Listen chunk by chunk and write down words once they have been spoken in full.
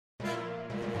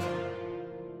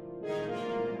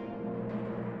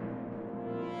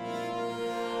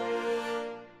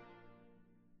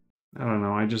I don't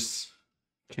know, I just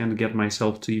can't get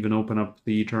myself to even open up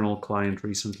the Eternal client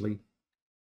recently.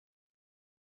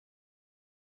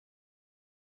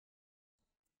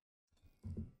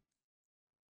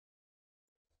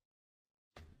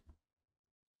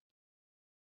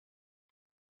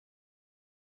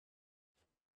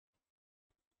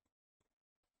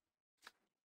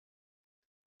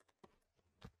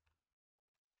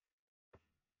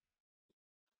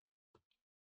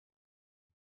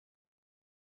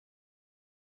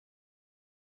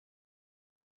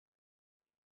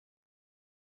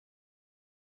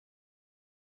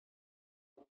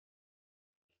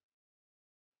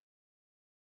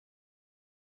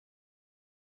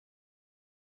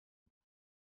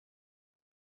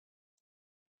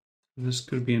 This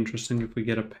could be interesting if we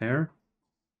get a pair.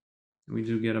 We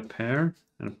do get a pair,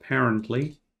 and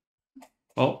apparently...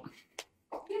 Oh!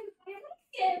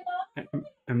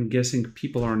 I'm guessing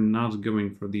people are not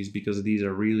going for these because these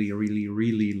are really, really,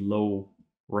 really low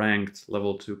ranked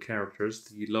level 2 characters,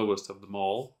 the lowest of them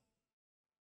all.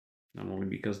 Not only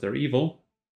because they're evil,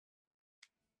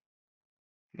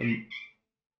 but,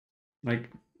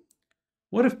 like,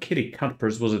 what if Kitty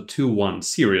Cutpurse was a 2-1?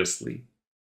 Seriously.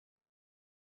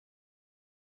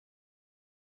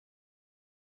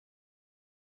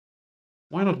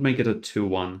 Why not make it a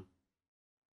 2-1?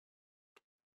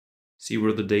 See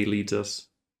where the day leads us.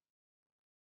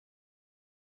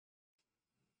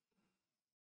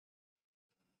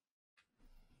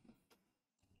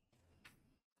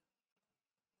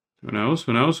 Who knows?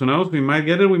 Who knows? Who knows? We might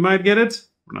get it. We might get it.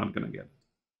 We're not gonna get it.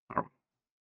 All right.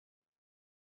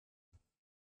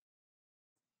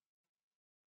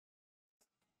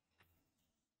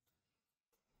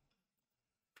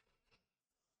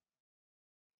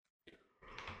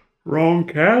 Wrong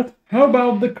cat. How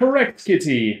about the correct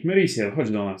kitty? Mauricio,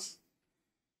 chodź do nas.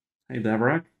 Hey,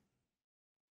 Deborah.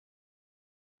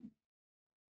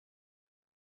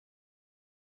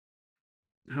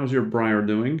 How's your Briar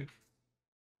doing?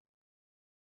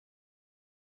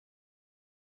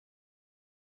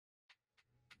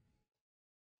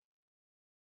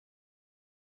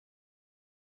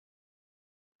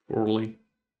 Poorly.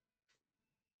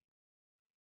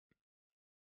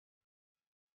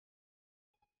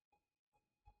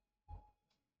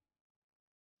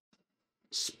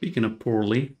 Speaking of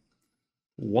poorly,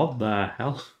 what the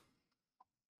hell?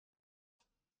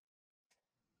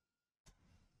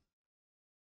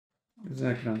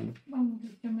 Exactly.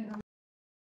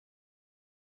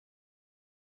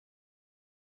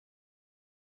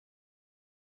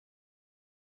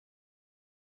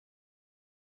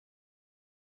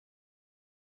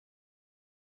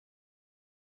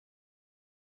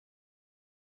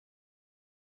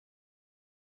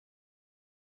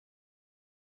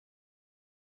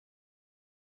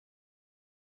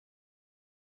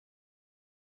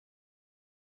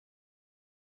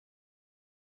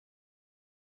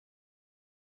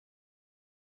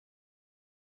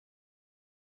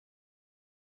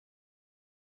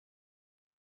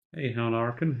 Hey, Hound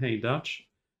Arkin. Hey, Dutch.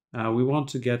 We want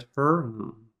to get her.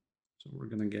 So we're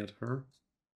gonna get her.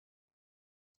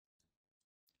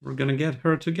 We're gonna get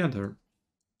her together.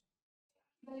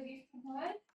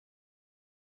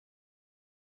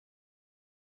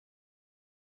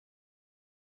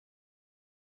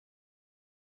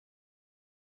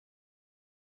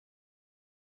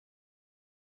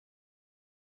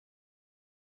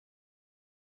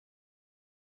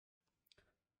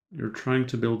 You're trying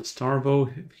to build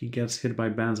Starvo. If he gets hit by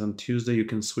bans on Tuesday, you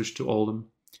can switch to Oldham.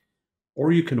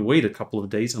 Or you can wait a couple of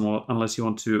days unless you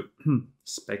want to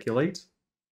speculate.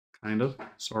 Kind of,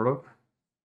 sort of.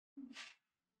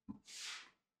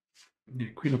 Yeah,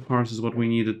 Queen of Hearts is what we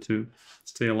needed to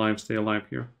stay alive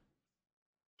here.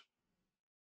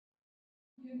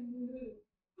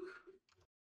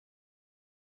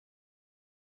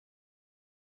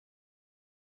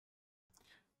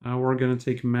 We're gonna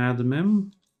take Mad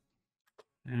Mim.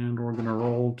 And we're gonna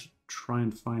roll to try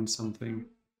and find something.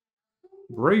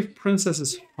 Brave Princess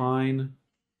is fine.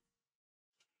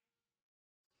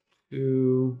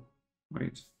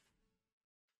 Wait.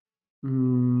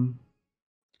 So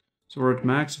we're at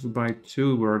max. If we buy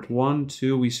 2, we're at 1,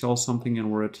 2, we sell something,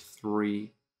 and we're at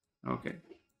 3. Okay.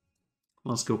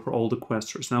 Let's go for all the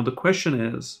questers. Now the question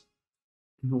is,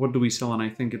 what do we sell? And I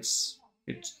think it's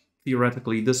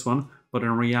theoretically this one, but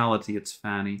in reality it's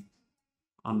Fanny.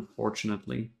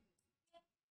 Unfortunately.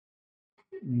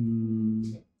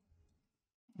 Yeah,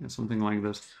 something like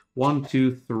this. 1,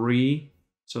 2, 3.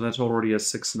 So that's already a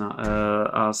 7,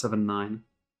 9.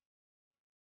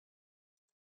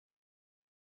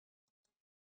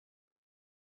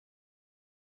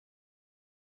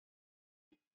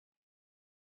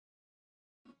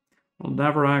 Well,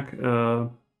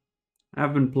 Davarak,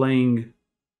 I've been playing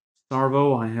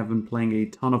Starvo, I have been playing a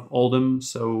ton of Oldhim,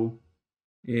 so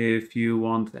if you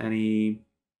want any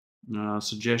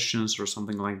suggestions or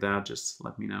something like that, just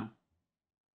let me know.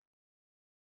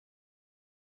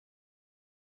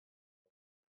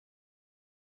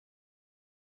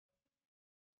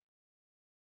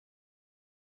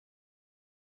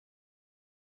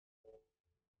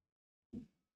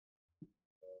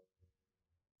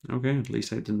 Okay, at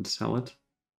least I didn't sell it.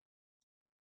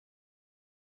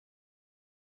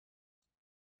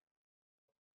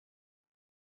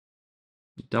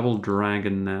 Double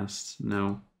Dragon Nest,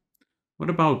 no. What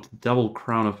about Double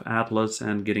Crown of Atlas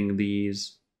and getting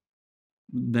these?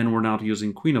 Then we're not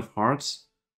using Queen of Hearts,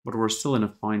 but we're still in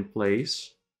a fine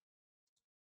place.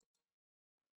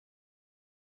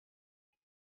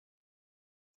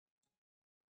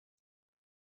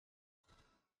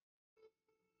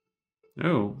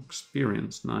 Oh,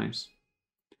 experience, nice.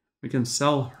 We can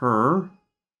sell her,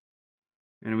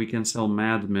 and we can sell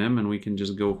Mad Mim, and we can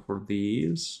just go for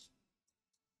these.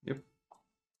 Yep.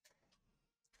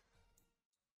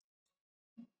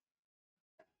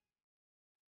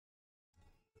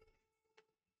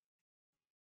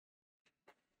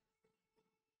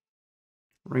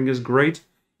 Ring is great.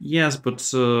 Yes, but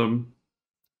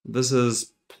this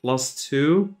is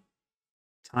 +2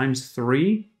 times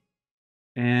 3,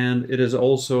 and it is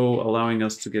also allowing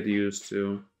us to get used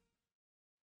to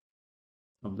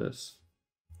of this.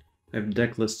 I have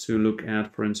deck lists to look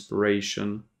at for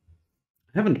inspiration.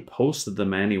 I haven't posted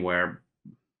them anywhere.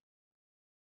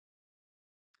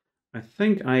 I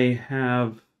think I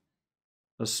have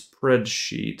a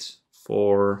spreadsheet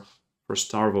for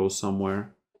Starvo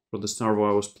somewhere. For the Starvo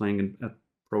I was playing at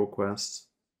ProQuest.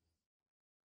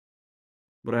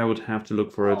 But I would have to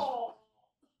look for it.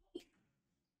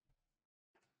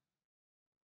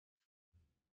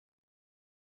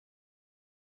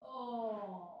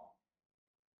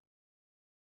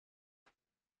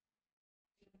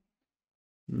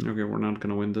 Okay, we're not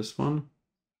gonna win this one.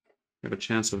 We have a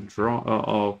chance of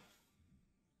of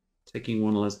taking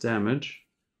one less damage.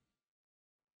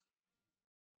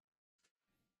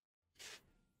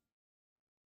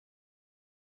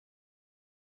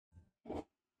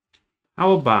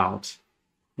 How about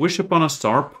Wish Upon a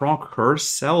Star, proc her,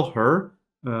 sell her,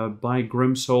 buy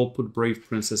Grim Soul, put Brave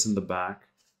Princess in the back.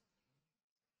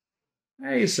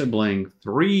 Hey sibling,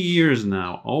 3 years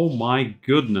now. Oh my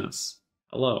goodness.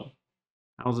 Hello.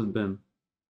 How's it been?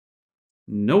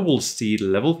 Noble Steed,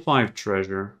 level 5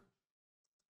 treasure.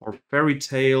 Or Fairy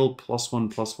Tale,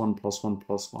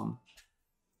 +1/+1/+1/+1.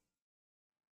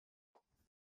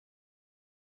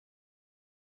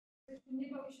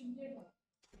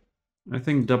 I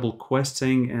think double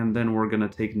questing, and then we're gonna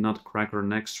take Nutcracker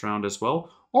next round as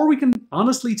well. Or we can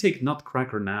honestly take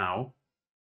Nutcracker now.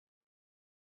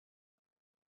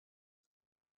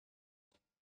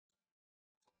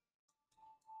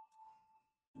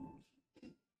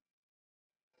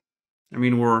 I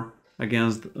mean, we're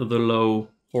against the low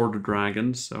Horde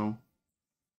Dragon, so...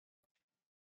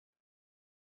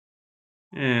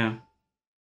 Yeah.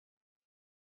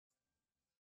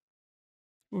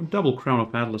 Double Crown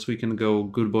of Atlas, we can go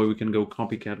Good Boy, we can go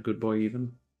Copycat Good Boy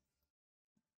even.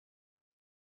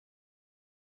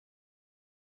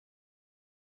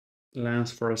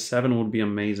 Lance for a 7 would be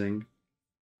amazing.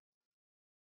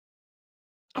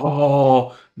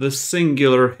 Oh, the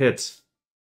singular hit.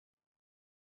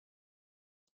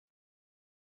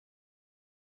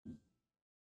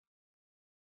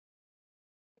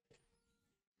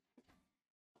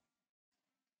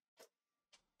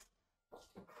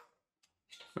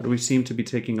 But we seem to be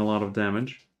taking a lot of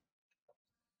damage.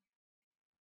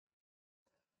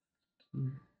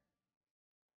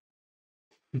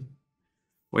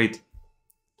 Wait.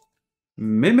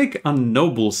 Mimic a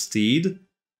Noble Steed,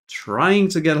 trying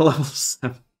to get a level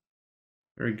 7.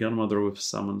 Fairy Gunmother with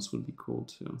summons would be cool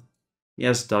too.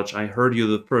 Yes, Dutch, I heard you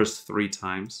the first 3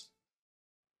 times.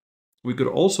 We could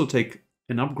also take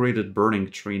an upgraded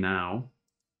Burning Tree now.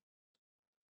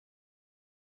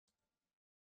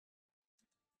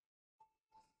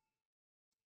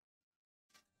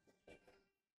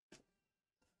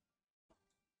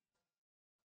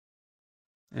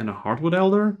 And a Heartwood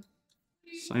Elder?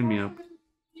 Sign me up.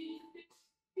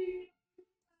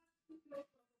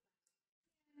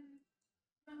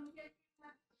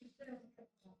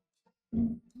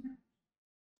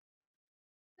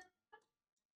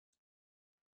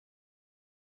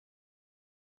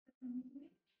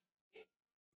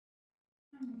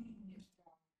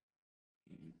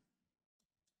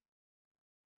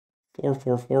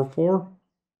 Four, 4.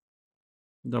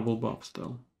 Double buffs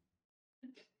though.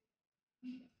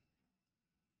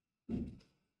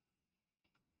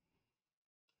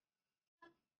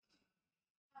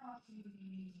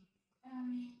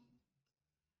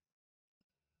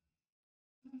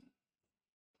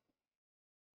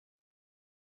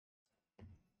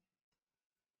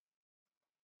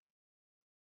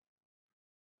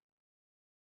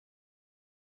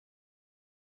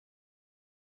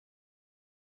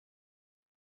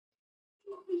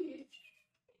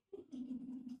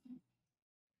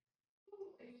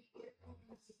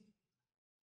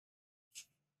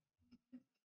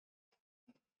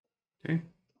 Okay.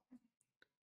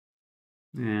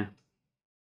 Yeah.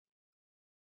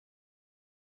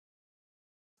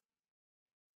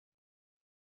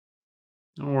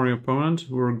 Don't worry, opponent.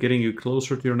 We're getting you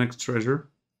closer to your next treasure.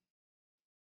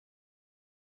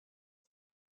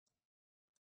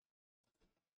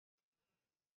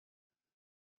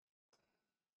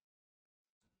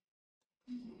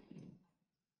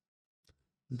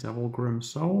 Devil Grim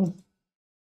Soul.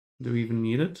 Do we even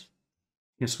need it?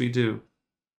 Yes, we do.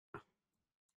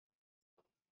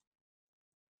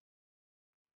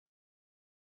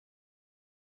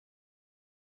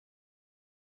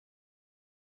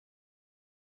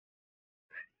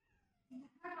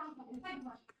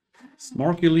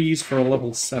 Snorkules for a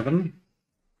level 7.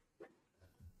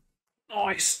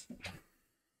 Nice.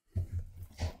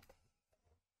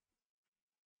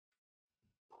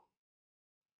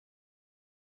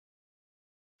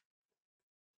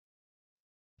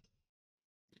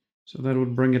 So that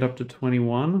would bring it up to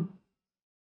 21.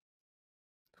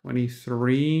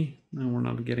 23. No, we're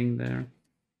not getting there.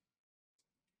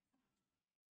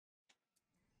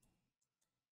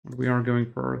 But we are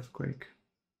going for Earthquake.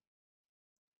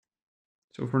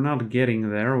 So if we're not getting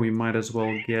there, we might as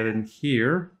well get in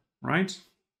here, right?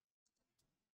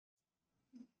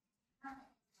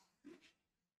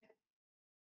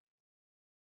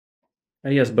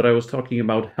 Yes, but I was talking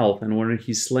about health, and when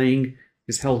he's slaying,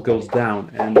 his health goes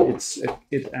down, and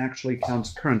it actually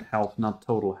counts current health, not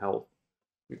total health.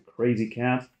 You crazy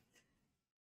cat.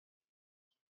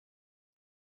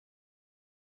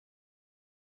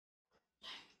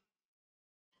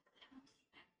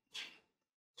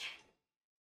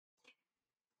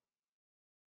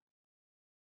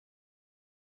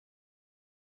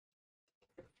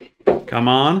 Come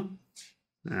on.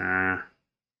 Ah.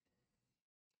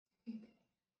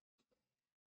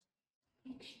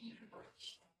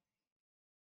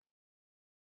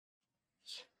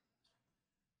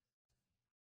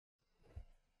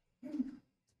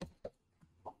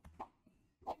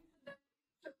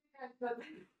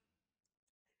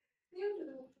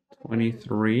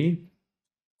 $23.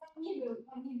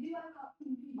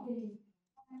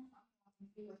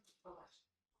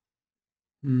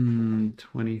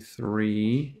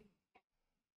 23.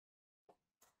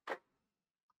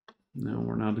 No,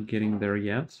 we're not getting there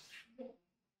yet.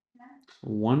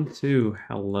 1, 2.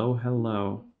 Hello,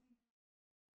 hello.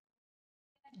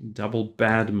 Double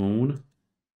Bad Moon.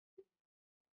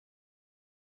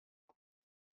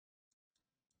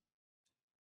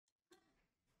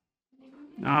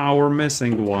 Ah, we're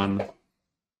missing one.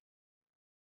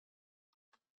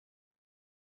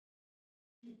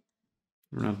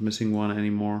 We're not missing one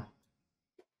anymore.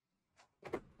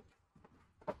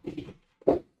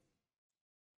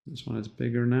 This one is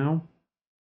bigger now.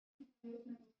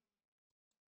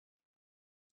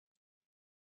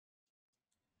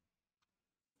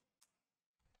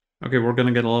 Okay, we're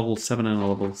gonna get a level 7 and a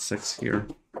level 6 here.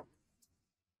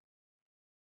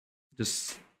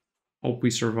 Just hope we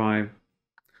survive.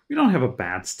 We don't have a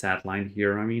bad stat line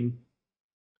here. I mean,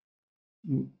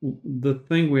 the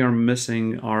thing we are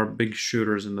missing are big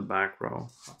shooters in the back row.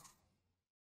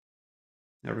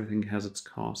 Everything has its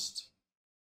cost.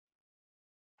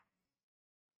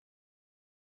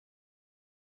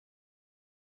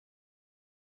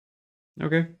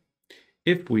 Okay.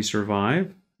 If we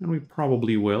survive, and we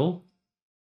probably will,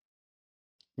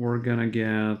 we're gonna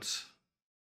get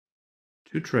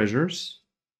 2 treasures.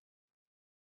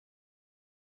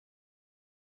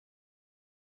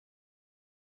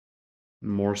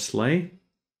 More slay.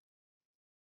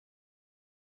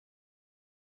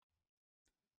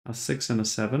 A 6 and a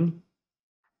 7.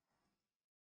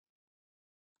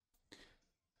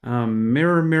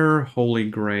 Mirror, Mirror, Holy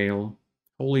Grail.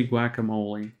 Holy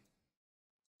Guacamole.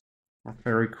 Or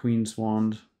Fairy Queen's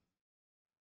Wand.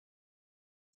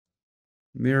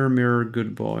 Mirror, Mirror,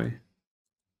 Good Boy.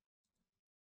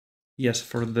 Yes,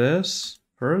 for this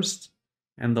first.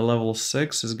 And the level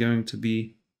 6 is going to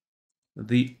be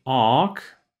the Auk.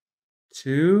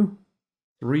 2,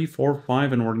 3, 4,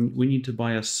 5, and we need to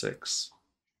buy a 6.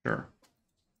 Sure.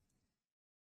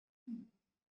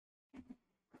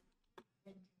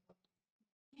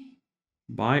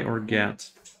 Buy or get?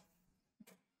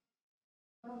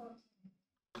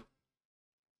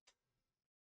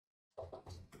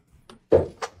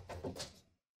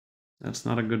 That's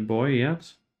not a good boy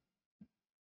yet.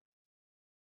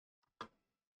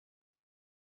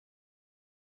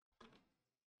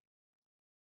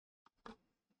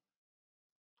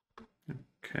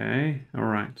 Okay, all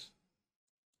right.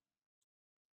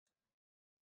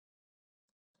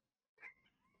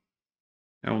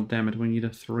 Oh, damn it, we need a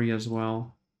 3 as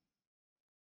well.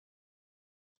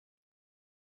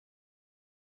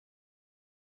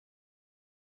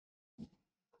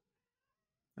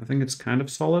 I think it's kind of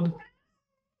solid.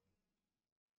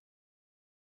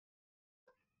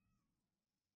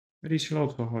 Když o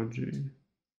to hodí.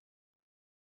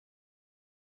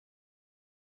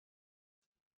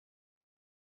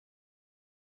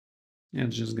 Yeah,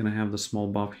 it's just gonna have the small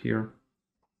buff here.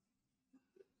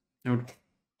 Are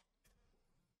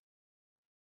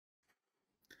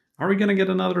we gonna get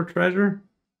another treasure?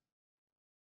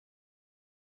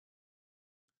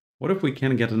 What if we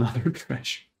can get another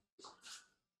treasure?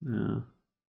 Yeah.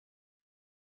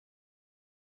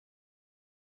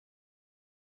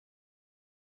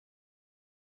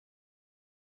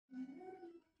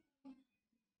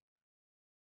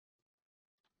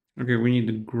 Okay, we need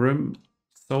a Grim,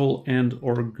 Soul, and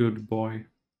or Good Boy.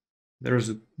 There's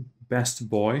a Best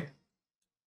Boy.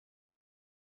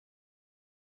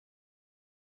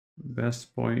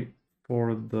 Best Boy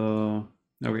for the...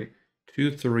 Okay,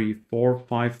 2, 3, 4,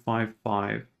 5, 5,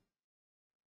 5.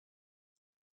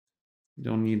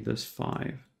 Don't need this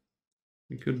 5.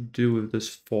 We could do with this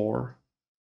 4.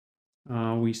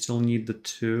 We still need the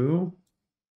 2.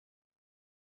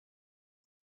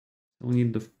 We'll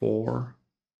need the 4.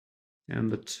 And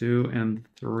the 2 and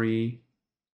 3.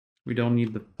 We don't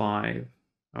need the 5.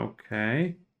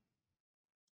 Okay.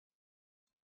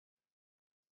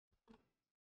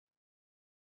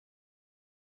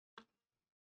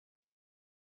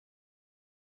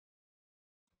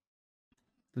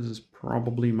 This is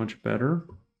probably much better.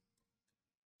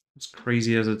 As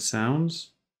crazy as it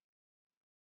sounds.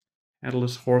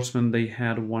 Headless Horseman, they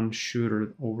had one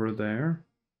shooter over there.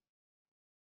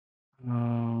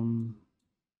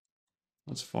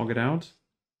 Let's fog it out.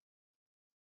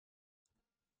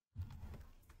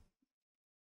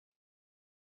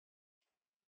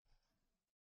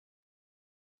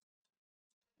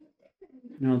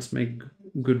 Now let's make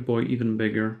Good Boy even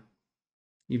bigger,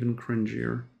 even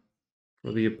cringier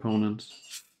for the opponent.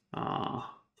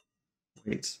 Ah,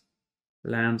 wait.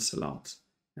 Lancelot.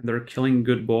 And they're killing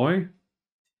Good Boy.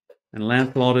 And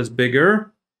Lancelot is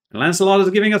bigger. And Lancelot is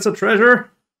giving us a treasure.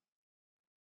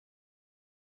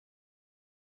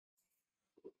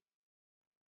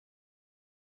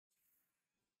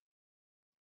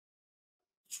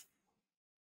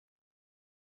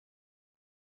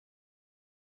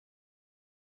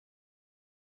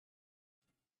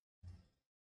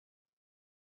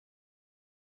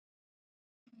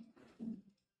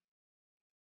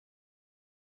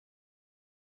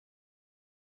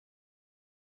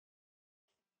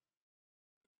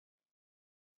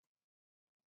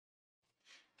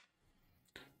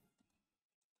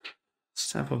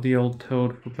 Staff of the Old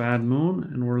Toad for Bad Moon.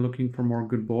 And we're looking for more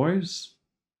Good Boys.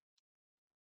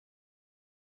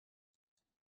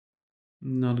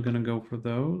 Not gonna go for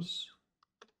those.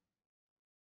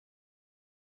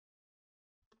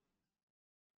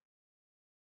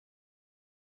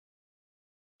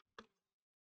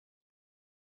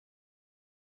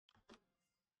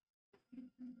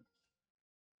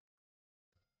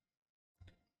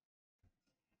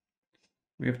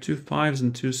 We have 2 5s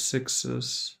and 2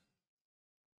 6s.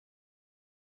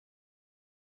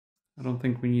 I don't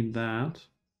think we need that.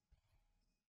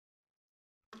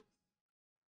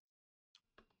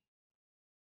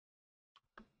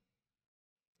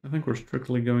 I think we're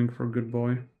strictly going for Good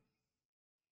Boy.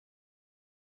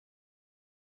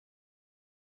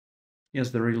 Yes,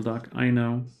 the real duck, I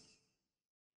know.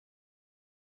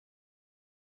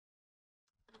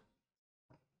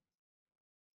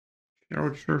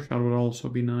 Sure shot would also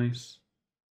be nice.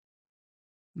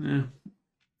 Eh,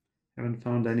 haven't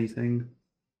found anything.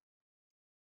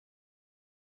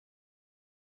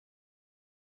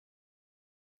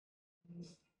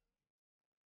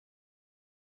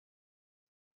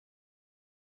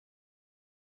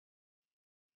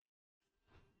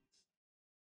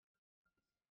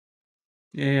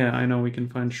 Yeah, I know we can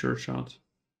find Sure Shot.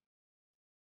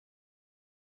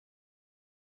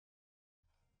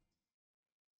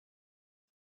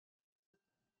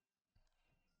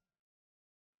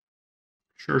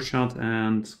 Sure Shot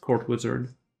and Court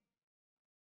Wizard.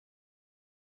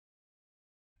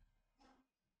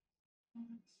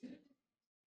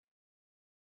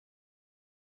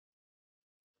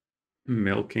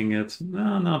 Milking it.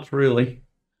 No, not really.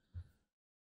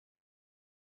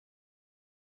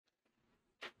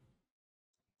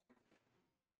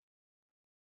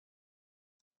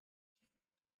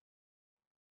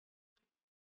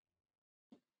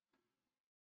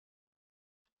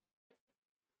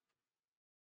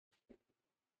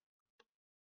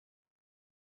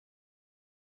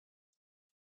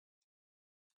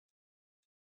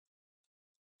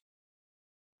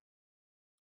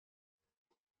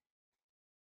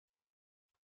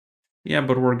 Yeah,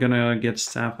 but we're gonna get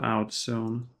staff out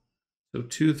soon. So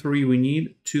 2, 3 we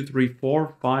need. 2, 3,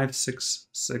 4, 5, 6,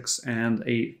 6, and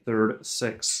a third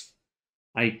 6.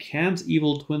 I can't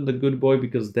evil twin the good boy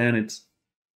because then it's...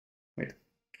 Wait,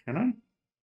 can I?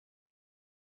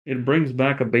 It brings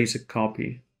back a basic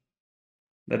copy.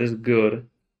 That is good.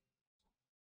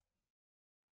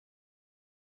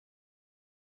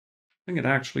 I think it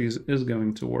actually is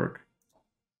going to work.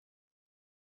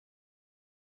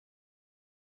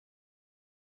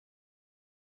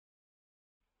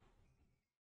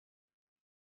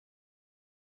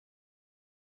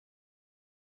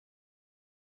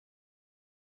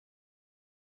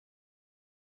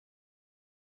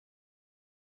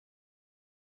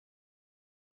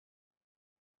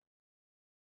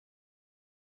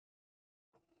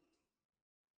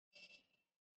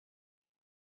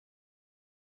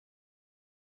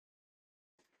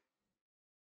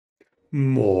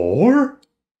 More?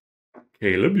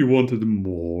 Caleb, you wanted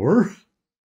more?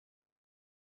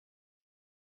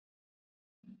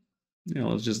 Yeah,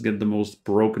 let's just get the most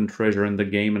broken treasure in the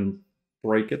game and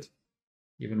break it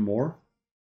even more.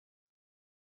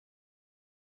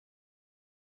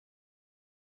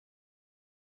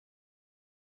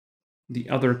 The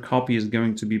other copy is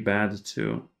going to be bad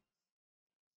too.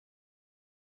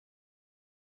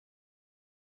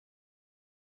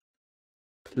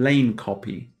 Plain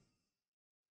copy.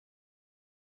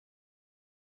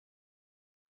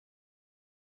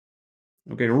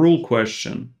 Okay, rule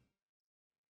question.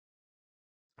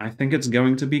 I think it's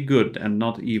going to be good and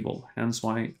not evil, hence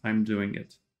why I'm doing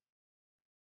it.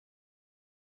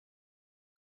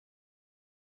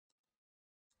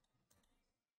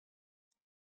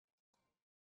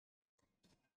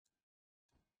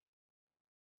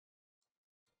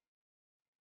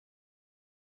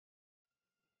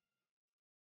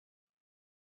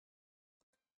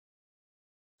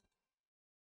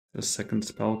 The second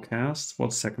spell cast?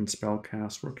 What second spell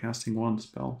cast? We're casting one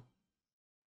spell.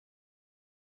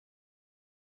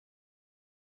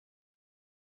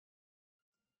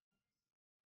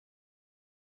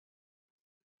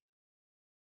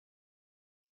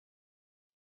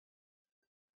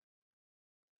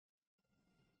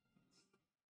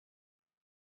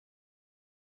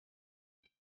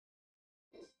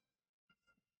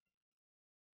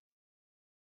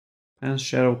 Pan's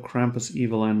Shadow, Krampus,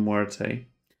 Evil, and Muerte.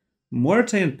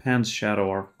 Muerte and Pan's Shadow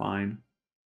are fine.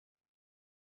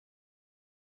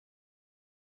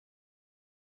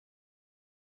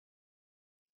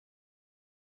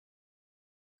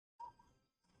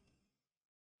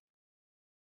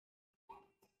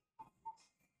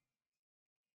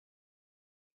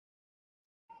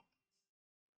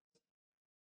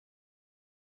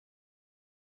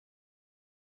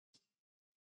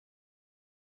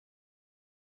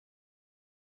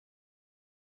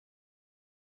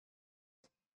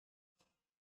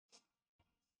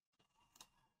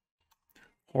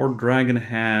 Horde Dragon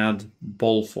had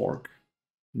Bullfork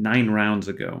 9 rounds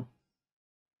ago.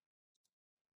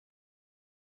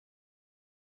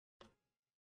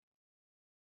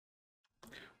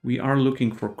 We are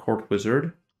looking for Court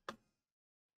Wizard.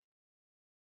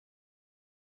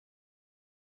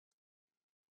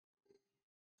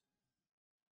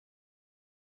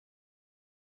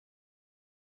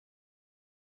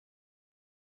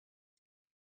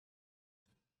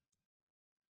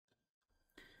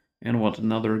 And what,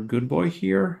 another good boy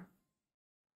here?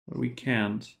 But we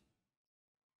can't.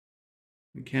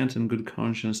 We can't in good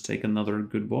conscience take another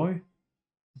good boy.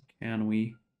 Can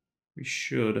we? We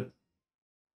should.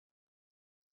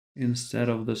 Instead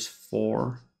of this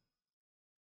 4.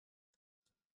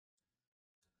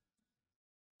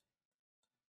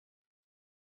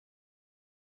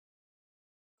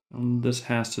 This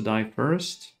has to die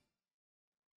first.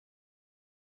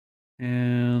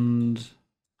 And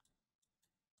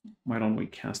why don't we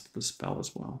cast the spell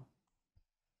as well?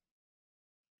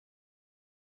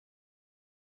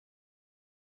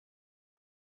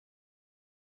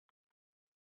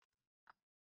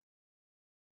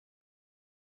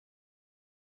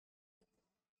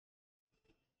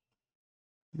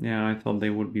 Yeah, I thought they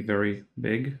would be very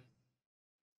big.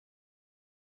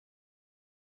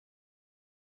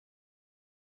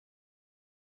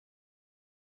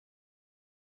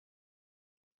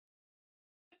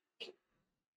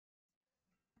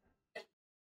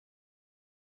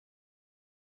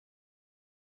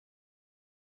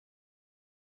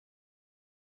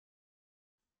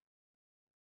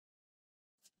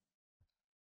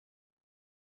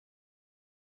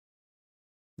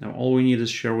 Now all we need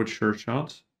is Sherwood Sure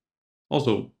Shot.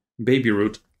 Also, Baby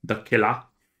Root, the killer.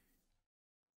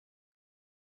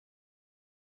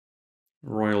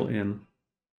 Royal Inn.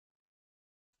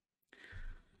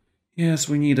 Yes,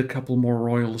 we need a couple more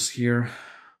royals here.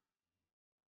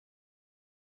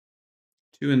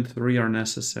 2 and 3 are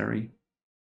necessary.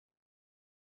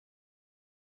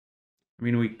 I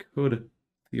mean, we could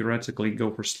theoretically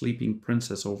go for Sleeping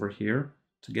Princess over here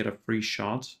to get a free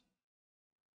shot.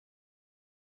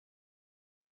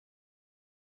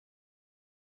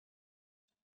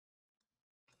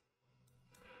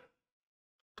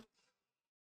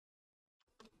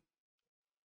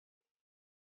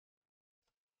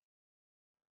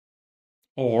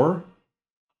 Or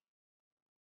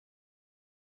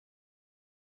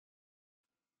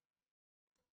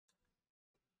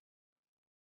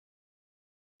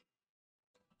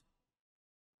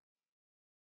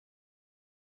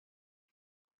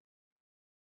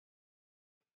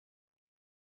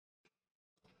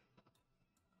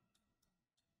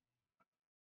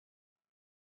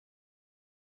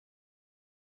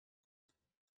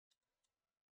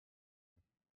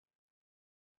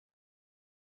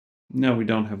no, we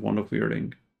don't have Wand of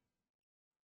Weirding.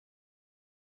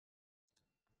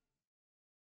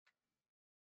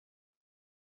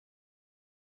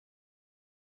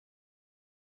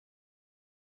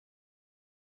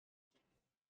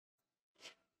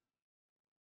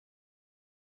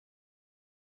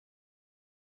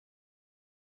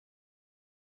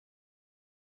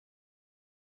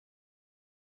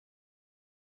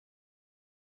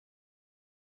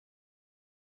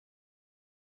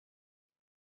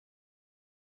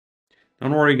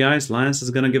 Don't worry, guys. Lance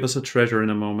is gonna give us a treasure in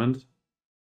a moment.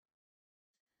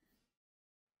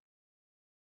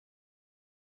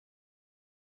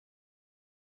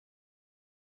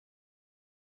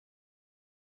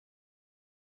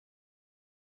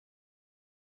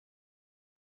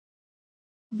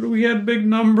 But we had big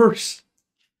numbers.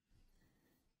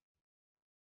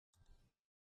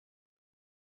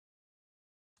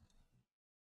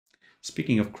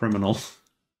 Speaking of criminal.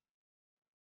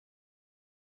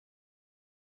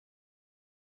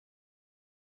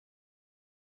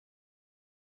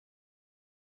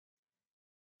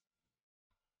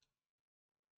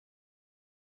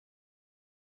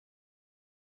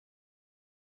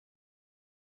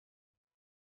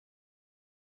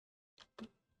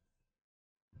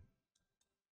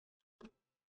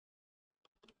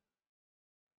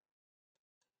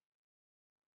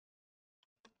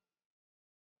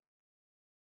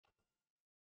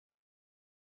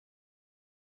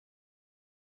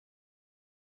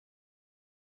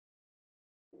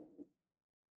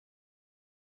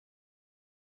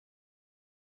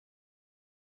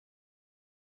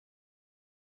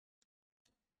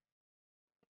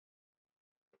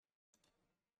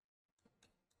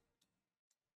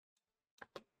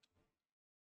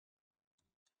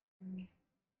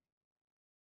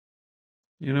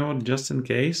 You know what, just in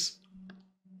case.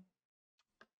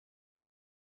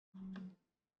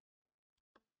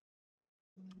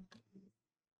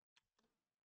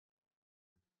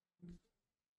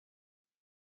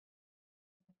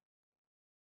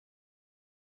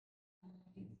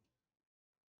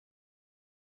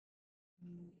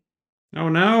 Oh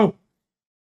no!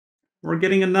 We're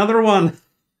getting another one!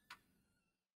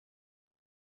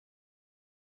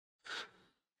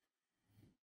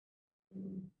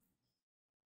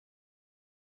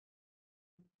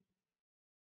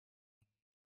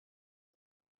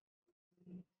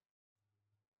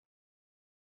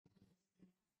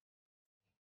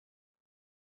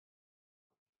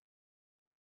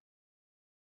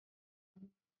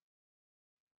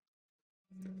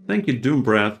 Thank you,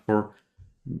 Doombreath, for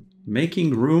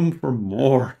making room for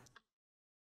more.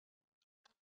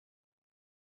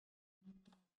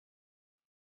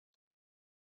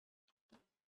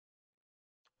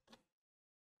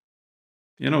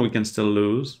 You know we can still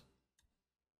lose.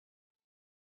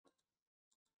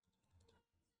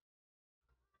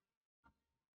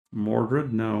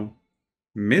 Mordred, no.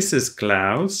 Mrs.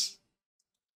 Klaus?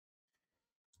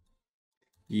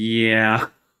 Yeah.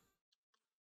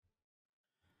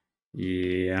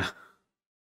 Yeah.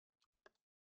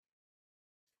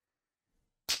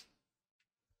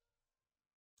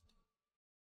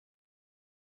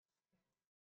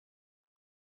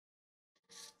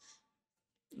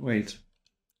 Wait.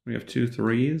 We have 2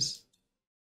 3s?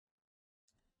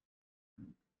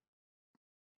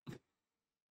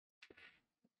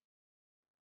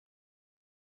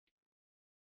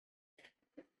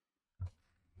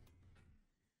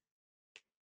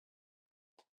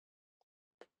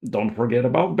 Don't forget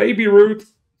about Baby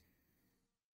Ruth!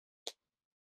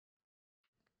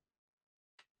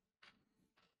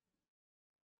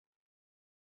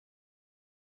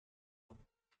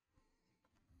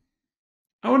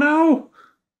 Oh no!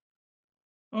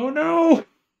 Oh no!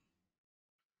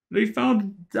 They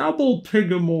found double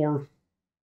Pigamore.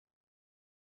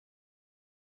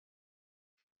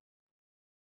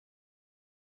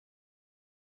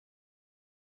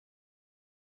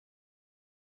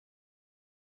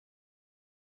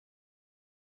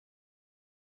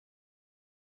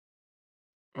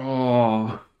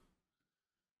 Oh,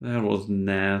 that was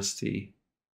nasty.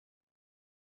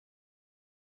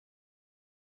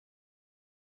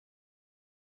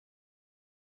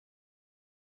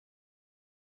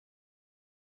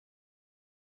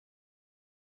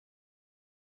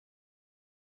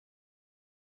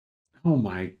 Oh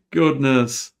my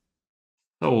goodness.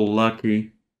 So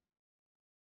lucky.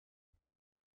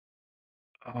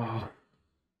 Oh.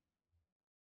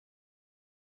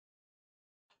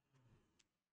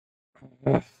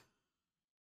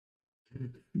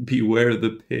 Beware the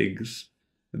pigs.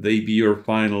 They be your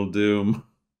final doom.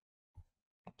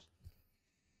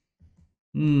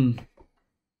 Hmm.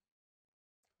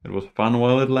 It was fun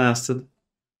while it lasted.